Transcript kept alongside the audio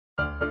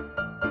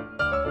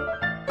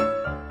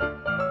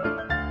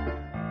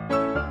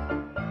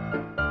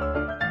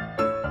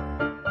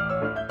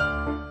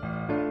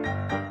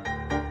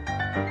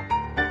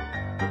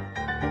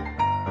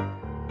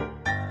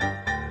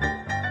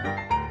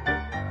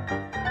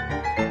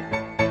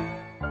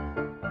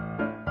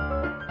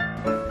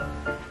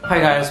Hi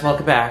guys,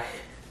 welcome back.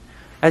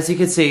 As you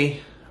can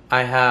see,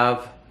 I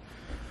have,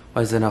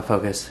 why is it not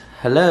focused?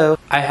 Hello.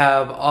 I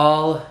have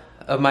all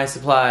of my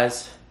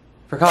supplies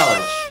for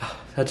college.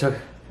 That took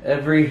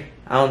every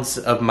ounce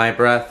of my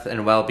breath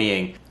and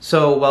well-being.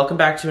 So welcome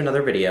back to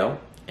another video.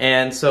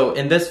 And so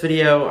in this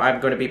video,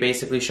 I'm going to be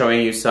basically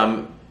showing you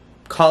some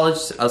college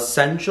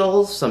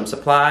essentials, some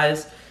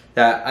supplies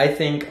that I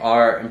think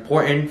are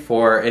important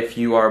for if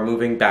you are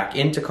moving back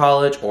into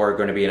college or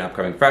going to be an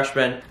upcoming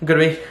freshman. I'm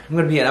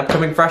gonna be an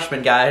upcoming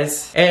freshman,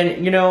 guys.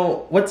 And you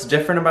know, what's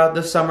different about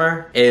this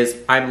summer is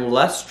I'm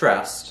less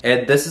stressed,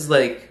 and this is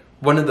like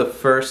one of the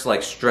first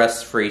like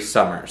stress-free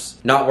summers.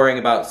 Not worrying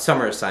about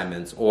summer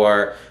assignments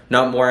or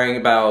not worrying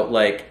about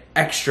like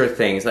extra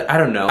things. Like, I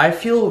don't know. I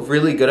feel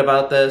really good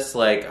about this.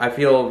 Like, I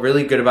feel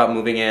really good about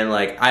moving in.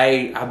 Like,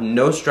 I have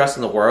no stress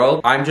in the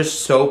world. I'm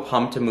just so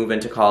pumped to move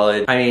into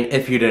college. I mean,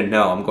 if you didn't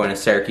know, I'm going to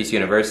Syracuse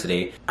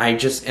University. I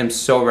just am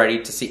so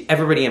ready to see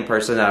everybody in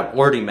person that I've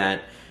already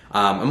met.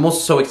 I'm also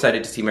so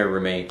excited to see my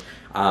roommate.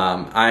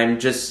 I'm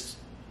just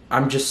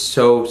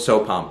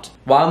so pumped.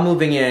 While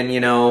moving in, you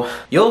know,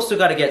 you also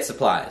gotta get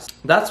supplies.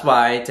 That's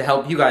why, to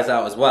help you guys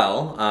out as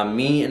well,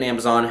 me and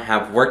Amazon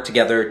have worked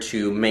together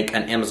to make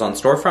an Amazon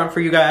storefront for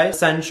you guys.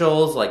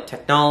 Essentials like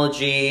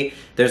technology,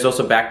 there's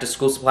also back to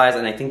school supplies,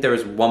 and I think there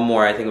was one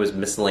more, I think it was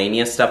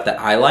miscellaneous stuff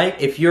that I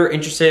like. If you're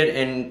interested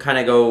in kind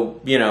of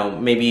go, you know,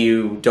 maybe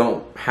you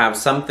don't have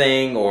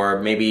something, or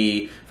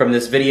maybe from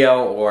this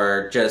video,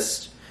 or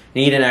just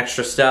need an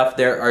extra stuff,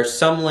 there are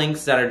some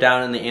links that are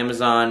down in the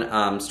Amazon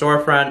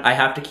storefront. I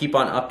have to keep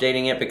on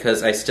updating it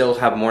because I still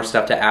have more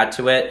stuff to add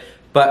to it.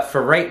 But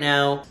for right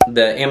now,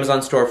 the Amazon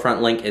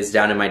storefront link is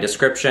down in my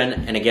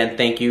description. And again,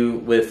 thank you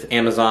with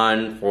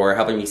Amazon for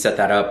helping me set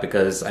that up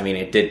because, I mean,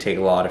 it did take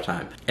a lot of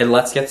time. And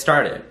let's get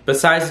started.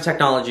 Besides the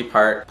technology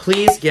part,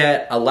 please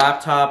get a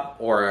laptop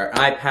or an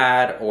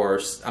iPad or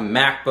a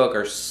MacBook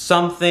or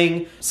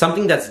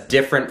something that's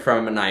different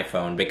from an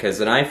iPhone, because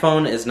an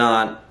iPhone is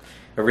not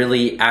a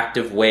really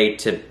active way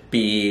to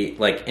be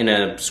like in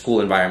a school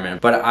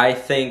environment. But I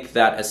think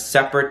that a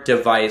separate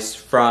device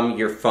from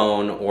your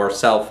phone or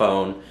cell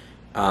phone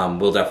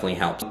will definitely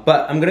help.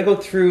 But I'm gonna go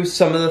through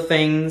some of the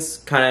things,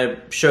 kind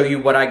of show you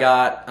what I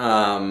got.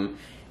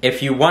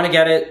 If you want to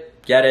get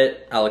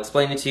it. I'll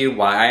explain it to you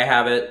why I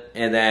have it,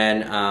 and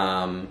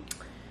then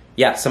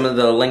yeah, some of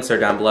the links are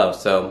down below.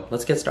 So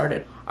let's get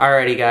started.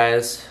 Alrighty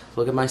guys,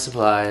 look at my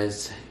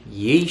supplies.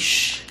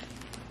 Yeesh.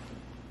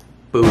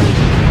 Boom.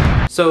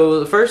 So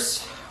the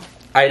first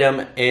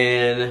item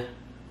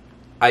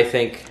I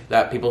think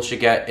that people should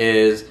get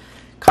is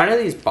kind of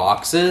these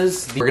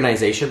boxes, the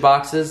organization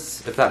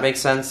boxes, if that makes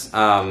sense.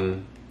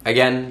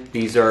 Again,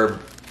 these are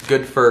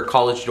good for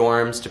college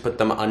dorms to put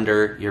them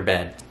under your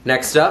bed.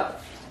 Next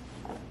up,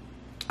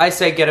 I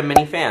say get a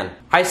mini fan.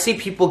 I see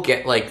people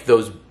get like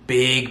those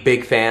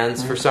big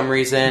fans for some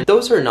reason.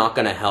 Those are not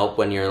gonna help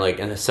when you're like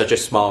in such a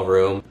small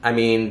room. I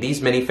mean,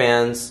 these mini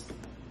fans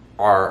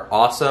are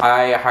awesome.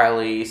 I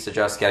highly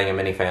suggest getting a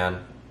mini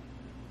fan.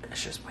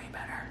 It's just way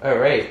better.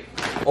 Alright,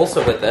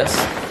 also with this,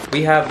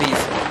 we have these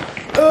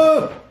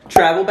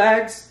travel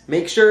bags.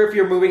 Make sure if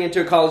you're moving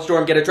into a college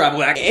dorm, get a travel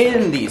bag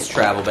in these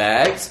travel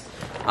bags.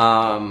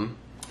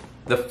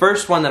 The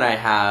first one that I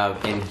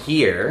have in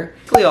here,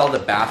 basically all the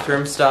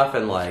bathroom stuff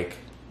and like,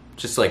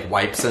 just like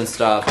wipes and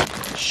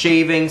stuff,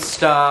 shaving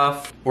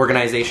stuff,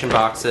 organization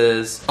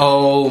boxes.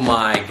 Oh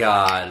my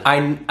god.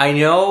 I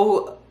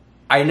know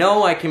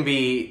I can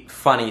be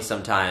funny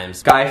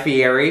sometimes. Guy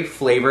Fieri,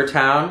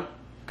 Flavortown.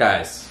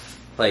 Guys,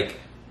 like,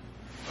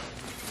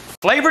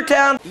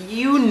 Flavortown?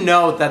 You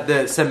know that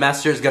the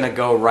semester's gonna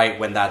go right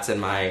when that's in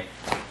my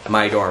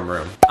dorm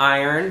room.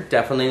 Iron,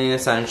 definitely an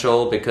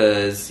essential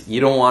because you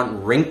don't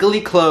want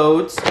wrinkly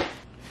clothes.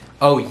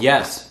 Oh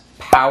yes,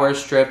 power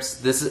strips.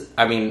 This is,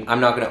 I mean,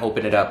 I'm not gonna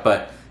open it up,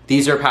 but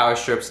these are power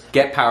strips.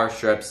 Get power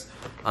strips.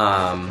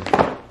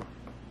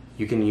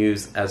 You can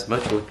use as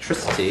much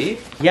electricity.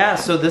 Yeah,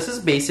 so this is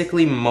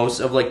basically most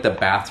of like the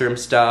bathroom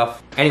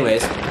stuff.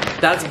 Anyways,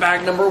 that's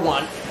bag number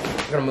one.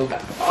 I'm gonna move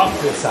that off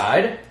to the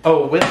side.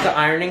 Oh, with the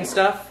ironing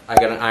stuff, I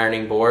got an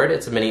ironing board.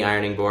 It's a mini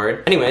ironing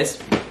board. Anyways,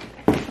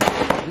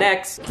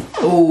 next.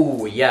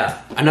 Oh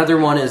yeah, another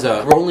one is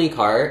a rolling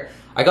cart.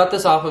 I got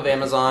this off of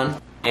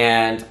Amazon,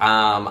 and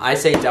I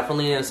say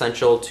definitely an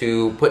essential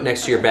to put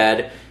next to your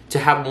bed, to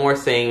have more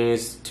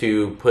things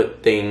to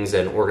put things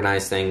and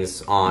organize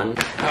things on.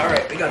 All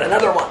right, we got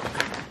another one.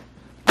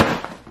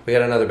 We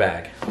got another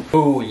bag.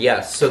 Oh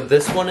yes, so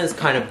this one is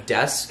kind of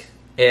desk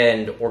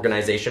and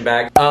organization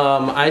bag.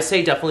 I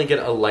say definitely get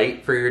a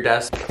light for your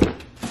desk.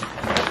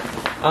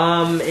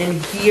 In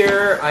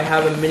here, I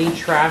have a mini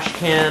trash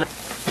can,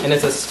 and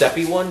it's a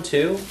steppy one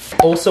too.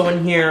 Also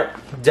in here,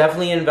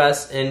 definitely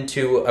invest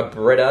into a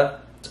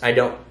Brita. I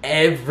know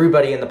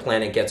everybody in the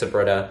planet gets a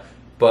Brita,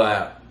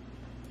 but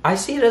I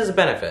see it as a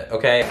benefit,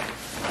 okay?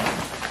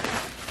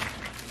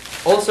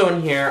 Also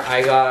in here,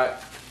 I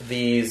got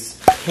these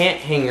pant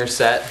hanger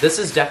set. This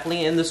is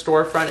definitely in the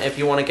storefront if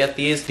you want to get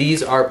these.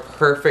 These are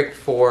perfect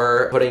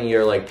for putting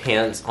your like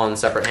pants on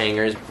separate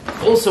hangers.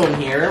 Also in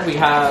here, we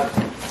have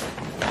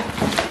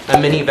a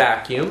mini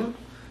vacuum.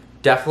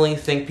 Definitely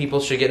think people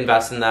should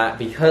invest in that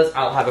because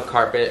I'll have a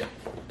carpet,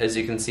 as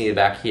you can see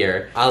back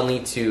here. I'll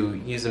need to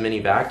use a mini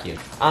vacuum.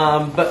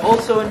 But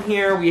also in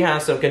here we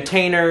have some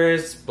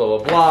containers, blah,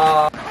 blah,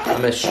 blah.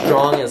 I'm as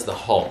strong as the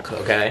Hulk,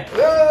 okay?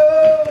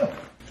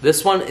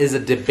 This one is a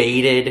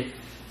debated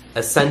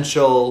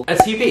essential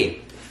SUV,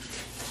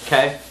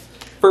 okay?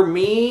 For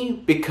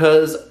me,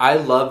 because I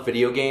love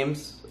video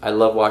games, I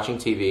love watching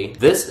TV,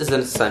 this is an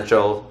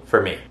essential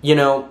for me. You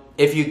know,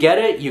 if you get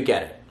it, you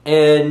get it.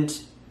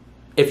 And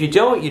if you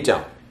don't, you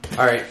don't.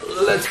 All right,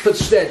 let's put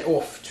that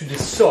off to the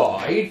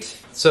side.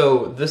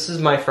 So this is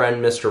my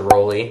friend, Mr.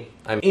 Rolly.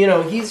 You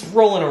know, he's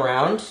rolling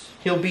around.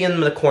 He'll be in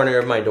the corner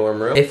of my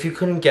dorm room. If you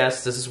couldn't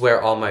guess, this is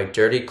where all my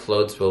dirty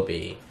clothes will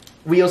be.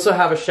 We also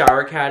have a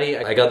shower caddy.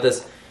 I got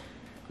this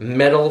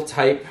metal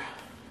type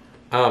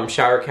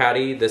shower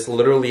caddy. This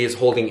literally is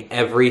holding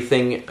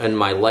everything in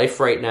my life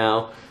right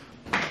now.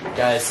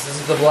 Guys,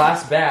 this is the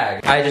last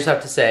bag. I just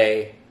have to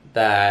say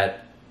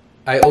that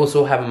I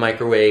also have a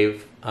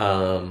microwave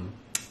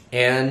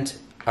and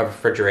a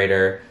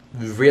refrigerator.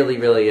 Really,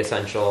 really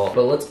essential.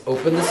 But let's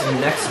open this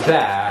next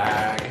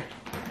bag.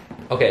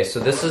 Okay, so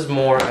this is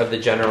more of the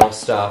general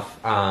stuff.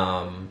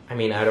 I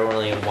mean, I don't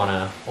really want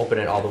to open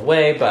it all the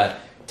way, but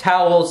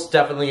towels,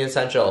 definitely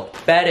essential.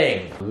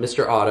 Bedding,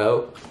 Mr.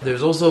 Otto.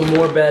 There's also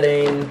more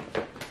bedding.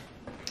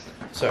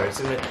 Sorry,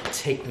 it's gonna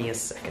take me a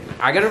second.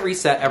 I gotta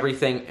reset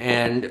everything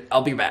and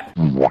I'll be back.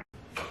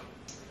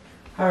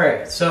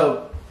 Alright,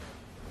 so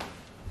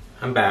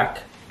I'm back.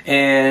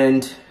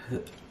 And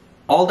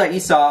all that you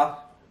saw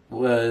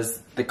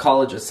was the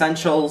college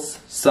essentials,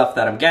 stuff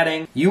that I'm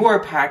getting. You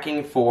are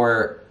packing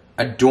for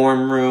a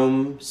dorm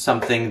room,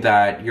 something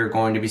that you're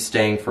going to be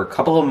staying for a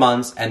couple of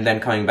months and then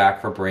coming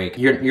back for break.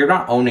 You're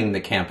not owning the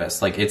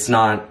campus, like it's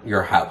not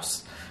your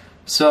house.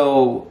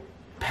 So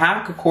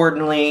pack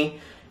accordingly,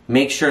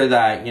 make sure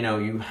that, you know,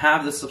 you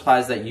have the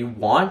supplies that you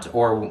want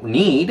or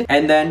need,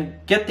 and then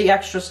get the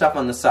extra stuff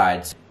on the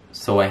sides.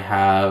 So I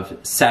have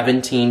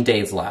 17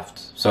 days left.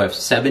 So I have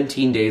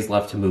 17 days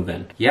left to move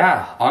in.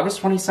 Yeah,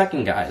 August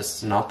 22nd,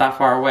 guys. Not that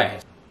far away.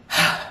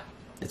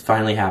 It's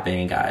finally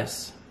happening,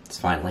 guys. It's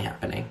finally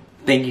happening.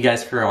 Thank you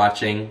guys for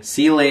watching.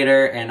 See you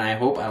later, and I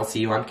hope I'll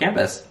see you on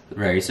campus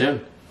very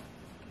soon.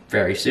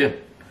 Very soon.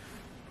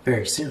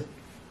 Very soon.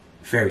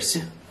 Very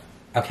soon.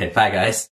 Okay, bye guys.